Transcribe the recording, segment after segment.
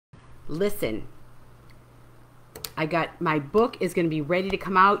listen, my book is going to be ready to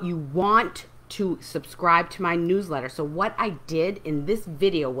come out. You want to subscribe to my newsletter. So what I did in this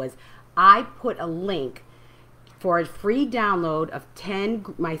video was I put a link for a free download of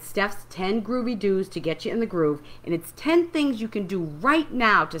my Steph's 10 Groovy Do's to get you in the groove. And it's 10 things you can do right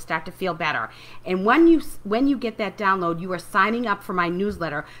now to start to feel better. And when you get that download, you are signing up for my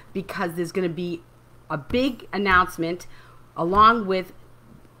newsletter, because there's going to be a big announcement along with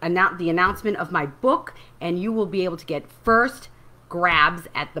the announcement of my book, and you will be able to get first grabs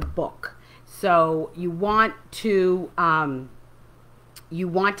at the book. So you want to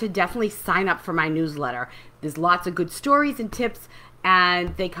definitely sign up for my newsletter. There's lots of good stories and tips,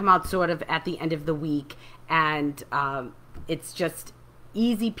 and they come out sort of at the end of the week. And it's just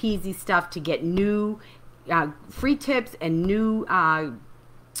easy peasy stuff to get new free tips and new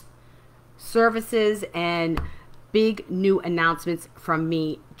services and big new announcements from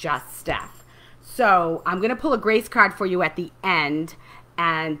me, just Steph. So I'm gonna pull a grace card for you at the end,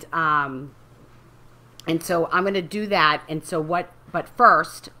 and so I'm gonna do that. And so but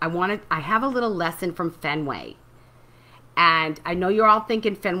first, I have a little lesson from Fenway. And I know you're all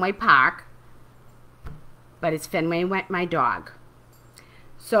thinking Fenway Park, but it's Fenway, my dog.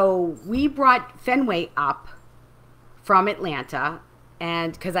 So we brought Fenway up from Atlanta,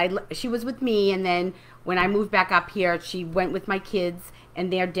 and because she was with me, and then when I moved back up here, she went with my kids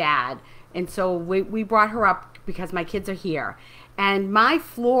and their dad. And so we brought her up because my kids are here. And my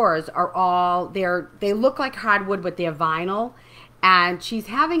floors are all, they look like hardwood, but they're vinyl. And she's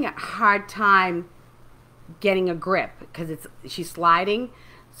having a hard time getting a grip because she's sliding.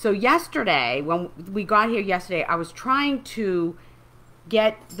 So yesterday, when we got here yesterday, I was trying to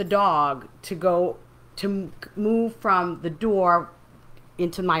get the dog to move from the door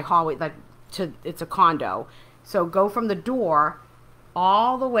into my hallway, it's a condo. So go from the door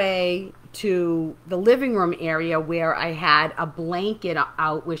all the way to the living room area where I had a blanket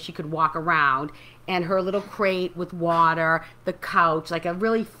out where she could walk around, and her little crate with water, the couch, like a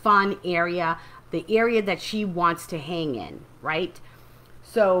really fun area, the area that she wants to hang in, right?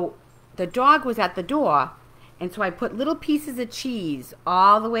 So the dog was at the door, and so I put little pieces of cheese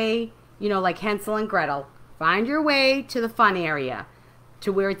all the way, like Hansel and Gretel. Find your way to the fun area,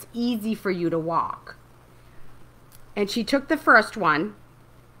 to where it's easy for you to walk. And she took the first one,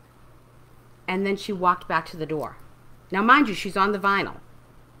 and then she walked back to the door. Now, mind you, she's on the vinyl.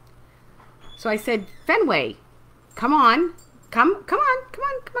 So I said, Fenway, come on.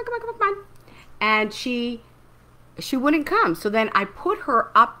 And she wouldn't come. So then I put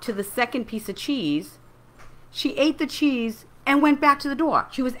her up to the second piece of cheese. She ate the cheese and went back to the door.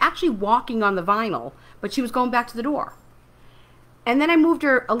 She was actually walking on the vinyl, but she was going back to the door. And then I moved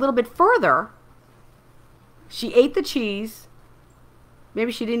her a little bit further. She ate the cheese.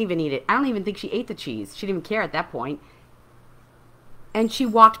 Maybe she didn't even eat it. I don't even think she ate the cheese. She didn't even care at that point. And she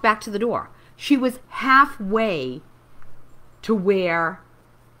walked back to the door. She was halfway to where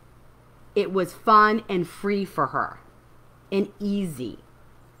it was fun and free for her and easy.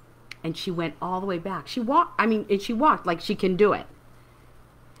 And she went all the way back. She walked like she can do it.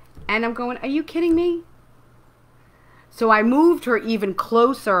 And I'm going, are you kidding me? So I moved her even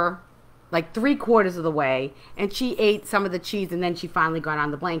closer, like 3/4 of the way, and she ate some of the cheese, and then she finally got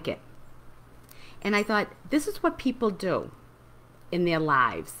on the blanket. And I thought, this is what people do in their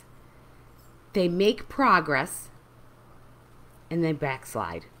lives. They make progress, and then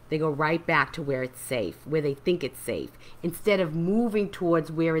backslide. They go right back to where it's safe, where they think it's safe, instead of moving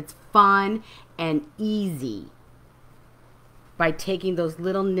towards where it's fun and easy by taking those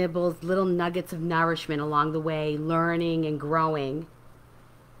little nibbles, little nuggets of nourishment along the way, learning and growing,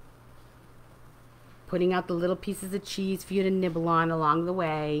 putting out the little pieces of cheese for you to nibble on along the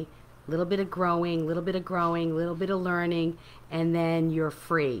way, a little bit of growing, a little bit of growing, a little bit of learning, and then you're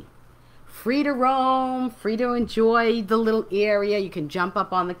free. Free to roam, free to enjoy the little area. You can jump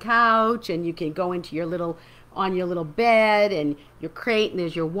up on the couch, and you can go into your little bed and your crate, and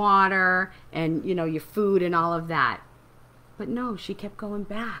there's your water and your food and all of that. But no, she kept going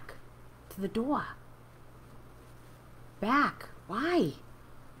back to the door. Back. Why?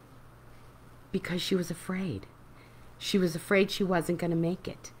 Because she was afraid. She was afraid she wasn't going to make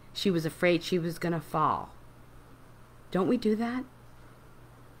it. She was afraid she was going to fall. Don't we do that?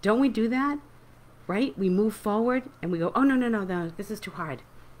 Don't we do that? Right? We move forward and we go, oh, no, this is too hard.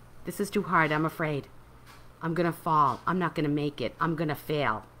 This is too hard. I'm afraid. I'm going to fall. I'm not going to make it. I'm going to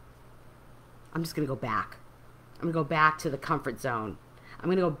fail. I'm just going to go back. I'm going to go back to the comfort zone. I'm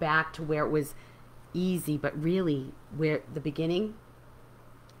going to go back to where it was easy, but really where the beginning,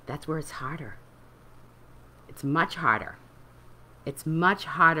 that's where it's harder. It's much harder. It's much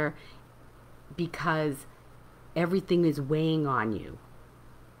harder because everything is weighing on you.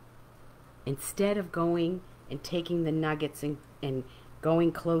 Instead of going and taking the nuggets and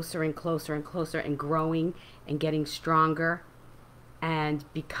going closer and closer and closer and growing and getting stronger and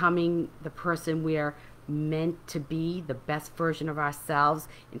becoming the person we're meant to be, the best version of ourselves,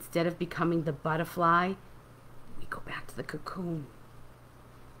 instead of becoming the butterfly, we go back to the cocoon.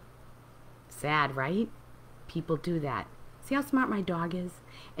 Sad, right? People do that. See how smart my dog is?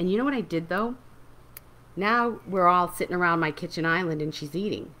 And you know what I did though? Now we're all sitting around my kitchen island and she's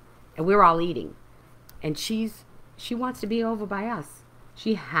eating. And we're all eating. And she wants to be over by us.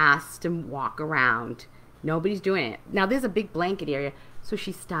 She has to walk around. Nobody's doing it. Now there's a big blanket area, so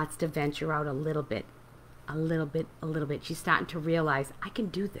she starts to venture out a little bit. A little bit. She's starting to realize, I can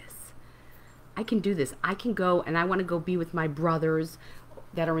do this. I can do this. I can go, and I want to go be with my brothers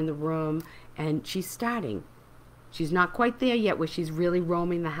that are in the room. And she's starting. She's not quite there yet where she's really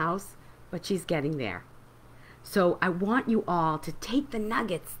roaming the house, but she's getting there. So I want you all to take the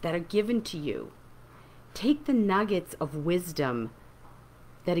nuggets that are given to you. Take the nuggets of wisdom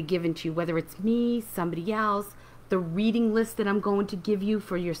that are given to you, whether it's me, somebody else, the reading list that I'm going to give you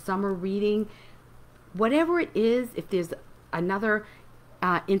for your summer reading. Whatever it is, if there's another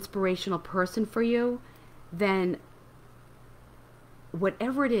inspirational person for you, then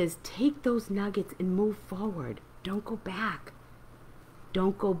whatever it is, take those nuggets and move forward. Don't go back.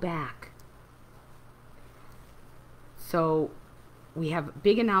 Don't go back. So we have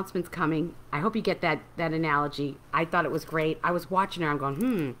big announcements coming. I hope you get that analogy. I thought it was great. I was watching her. I'm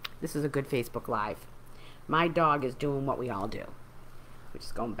going, this is a good Facebook Live. My dog is doing what we all do, which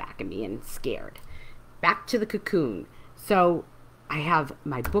is going back and being scared. Back to the cocoon. So I have,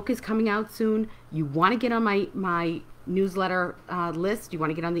 my book is coming out soon. You want to get on my newsletter list. You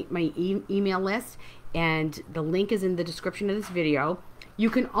want to get on my email list. And the link is in the description of this video. You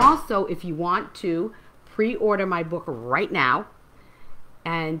can also, if you want to, pre-order my book right now.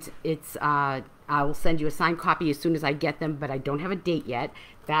 And it's I will send you a signed copy as soon as I get them, but I don't have a date yet.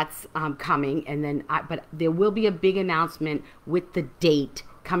 That's coming. And then but there will be a big announcement with the date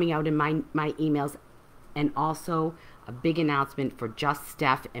coming out in my emails, and also a big announcement for Just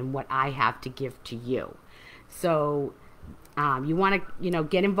Steph and what I have to give to you. So you want to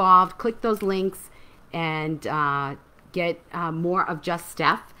get involved, click those links, and get more of Just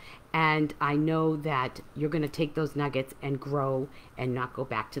Steph. And I know that you're going to take those nuggets and grow and not go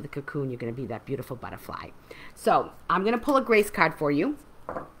back to the cocoon. You're going to be that beautiful butterfly. So I'm going to pull a grace card for you.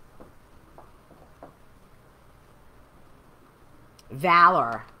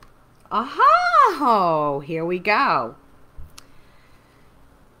 Valor. Oh, here we go.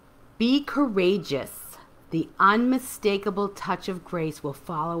 Be courageous. The unmistakable touch of grace will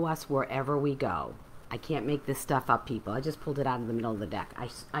follow us wherever we go. I can't make this stuff up, people. I just pulled it out of the middle of the deck.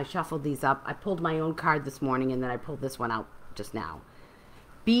 I shuffled these up. I pulled my own card this morning, and then I pulled this one out just now.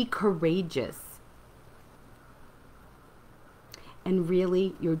 Be courageous. And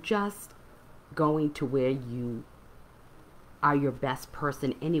really, you're just going to where you are your best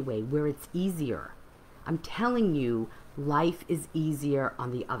person anyway, where it's easier. I'm telling you, life is easier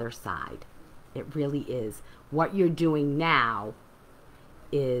on the other side. It really is. What you're doing now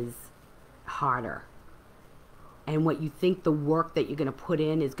is harder. And what you think the work that you're going to put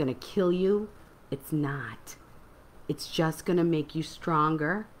in is going to kill you, it's not. It's just going to make you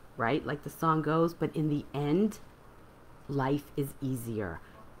stronger, right? Like the song goes. But in the end, life is easier.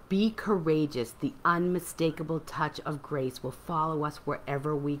 Be courageous. The unmistakable touch of grace will follow us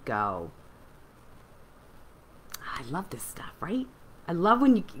wherever we go. I love this stuff, right? I love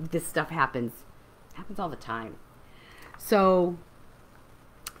when this stuff happens. It happens all the time. So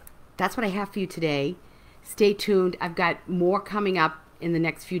that's what I have for you today. Stay tuned. I've got more coming up in the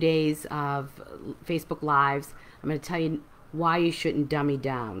next few days of Facebook Lives. I'm going to tell you why you shouldn't dummy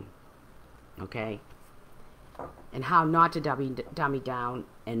down, okay? And how not to dummy down,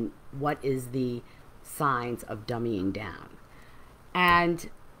 and what is the signs of dummying down. And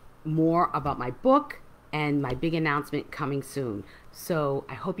more about my book and my big announcement coming soon. So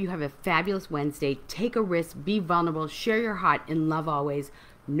I hope you have a fabulous Wednesday. Take a risk. Be vulnerable. Share your heart and love always.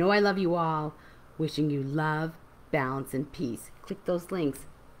 Know I love you all. Wishing you love, balance, and peace. Click those links.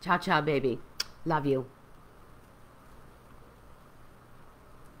 Ciao, ciao, baby. Love you.